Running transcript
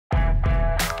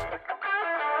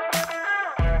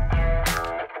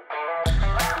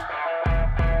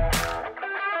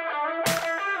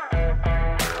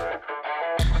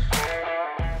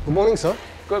Good morning, sir.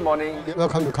 Good morning.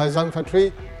 Welcome to Kaizen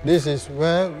Factory. This is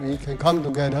where we can come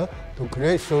together to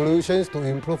create solutions to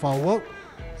improve our work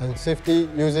and safety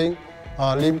using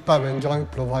our lean pipe and joint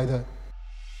provider.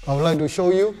 I would like to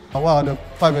show you what are the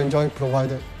pipe and joint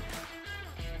provided.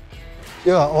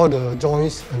 Here are all the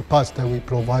joints and parts that we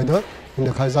provided in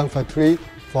the Kaizen Factory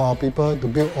for our people to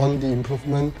build on the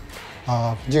improvement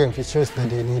jig and features that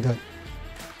they needed.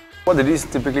 What do these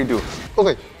typically do?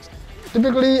 Okay,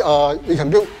 typically we can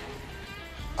build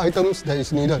items that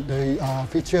is needed, the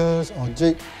features or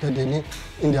jig that they need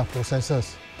in their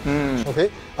processes. Okay,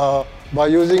 by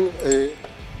using a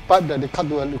pipe that they cut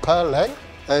to a required length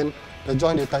and the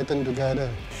joint they tighten together.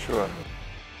 Sure.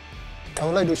 I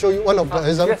would like to show you one of the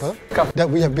examples that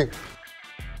we have built.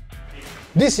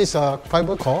 This is a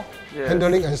fiber core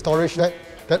handling and storage rack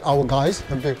that our guys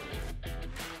have built.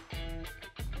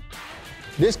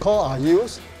 These cores are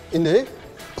used in the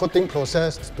coating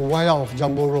process to wind out of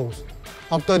jumbo rolls.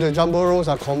 After the jumbo rolls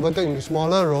are converted into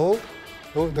smaller rolls,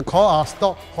 the cores are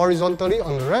stored horizontally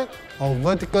on the rack or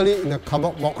vertically in a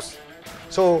cardboard box.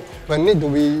 So when need to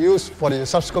be used for the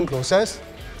subsequent process,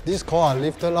 these cores are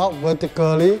lifted out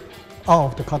vertically out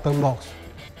of the carton box.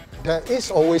 There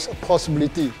is always a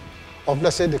possibility of,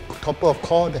 let's say, the topper of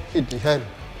core that hit the hand.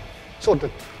 So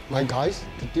my guys,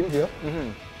 the team here,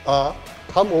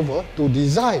 come over to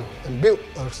design and build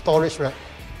a storage rack.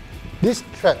 These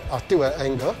tracks are still at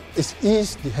an angle. It's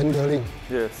easy the handling.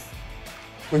 Yes.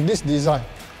 With this design,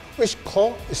 each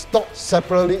core is stored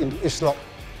separately into each slot.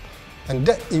 And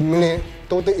that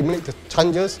totally eliminates the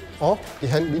chances of the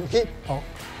hand being hit or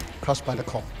crushed by the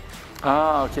core.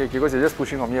 Okay, because you're just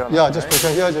pushing from here. Yeah, just push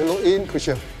here, just look in, push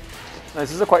here.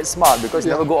 It's also quite smart because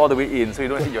you never go all the way in, so you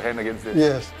don't hit your hand against it.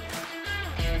 Yes.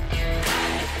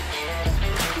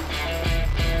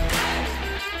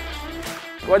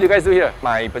 What do you guys do here?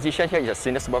 My position here is a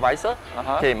senior supervisor.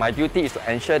 Okay, my duty is to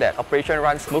ensure that operation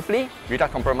runs smoothly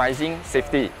without compromising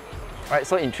safety. Right,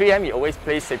 so in 3M, we always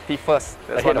place safety first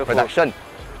ahead of production.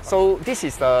 So this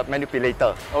is the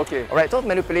manipulator. Okay. Alright, so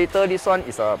manipulator, this one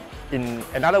is in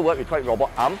another word we call it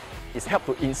robot arm. It's help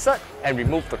to insert and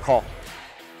remove the core.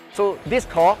 So this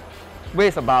core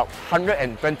weighs about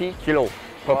 120 kilo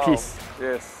per piece.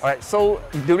 Yes. Alright, so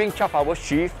during 12-hour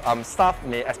shift, staff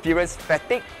may experience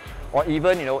fatigue or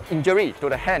even injury to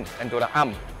the hand and to the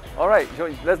arm. All right, so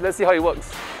let's see how it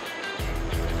works.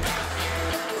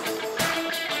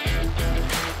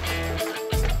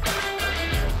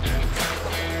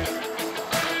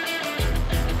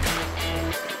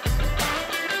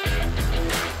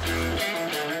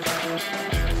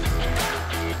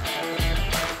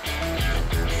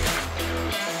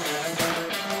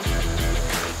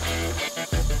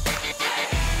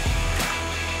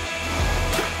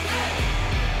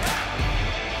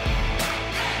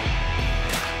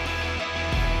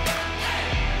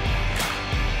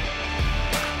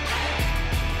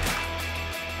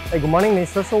 Hey, good morning,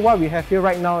 Mr. So what we have here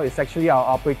right now is actually our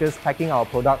operators packing our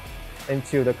product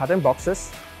into the carton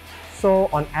boxes. So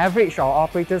on average, our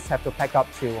operators have to pack up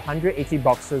to 180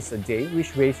 boxes a day,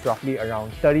 which weighs roughly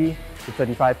around 30 to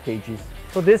 35 kgs.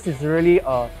 So this is really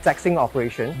a taxing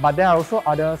operation, but there are also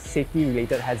other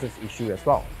safety-related hazards issues as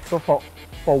well. So for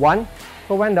one,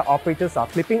 when the operators are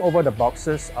flipping over the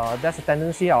boxes, there's a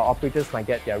tendency our operators might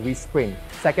get their wrist sprained.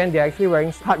 Second, they're actually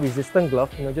wearing cut-resistant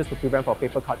gloves, just to prevent for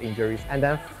paper cut injuries. And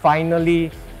then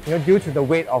finally, due to the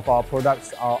weight of our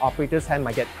products, our operators' hand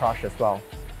might get crushed as well.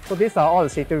 So these are all the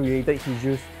safety-related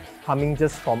issues coming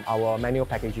just from our manual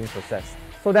packaging process.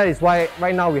 So that is why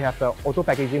right now we have the auto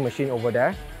packaging machine over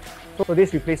there. So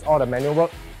this replaces all the manual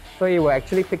work. So it will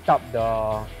actually pick up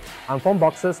the unformed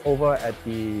boxes over at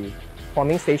the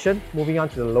forming station, moving on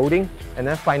to the loading, and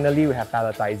then finally we have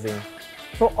palletizing.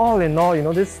 So all in all,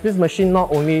 this machine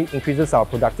not only increases our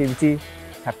productivity,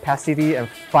 capacity, and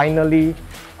finally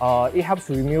it helps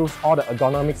to remove all the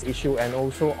ergonomics issue and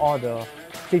also all the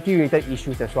safety-related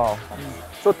issues as well.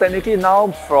 So technically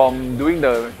now, from doing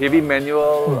the heavy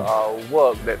manual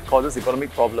work that causes economic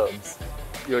problems,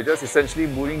 you're just essentially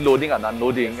moving loading and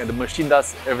unloading, and the machine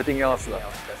does everything else.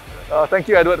 Thank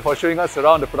you, Edward, for showing us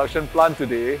around the production plant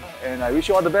today, and I wish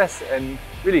you all the best and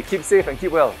really keep safe and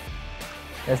keep well.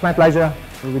 It's my pleasure.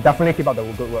 We will definitely keep up the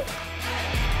good work.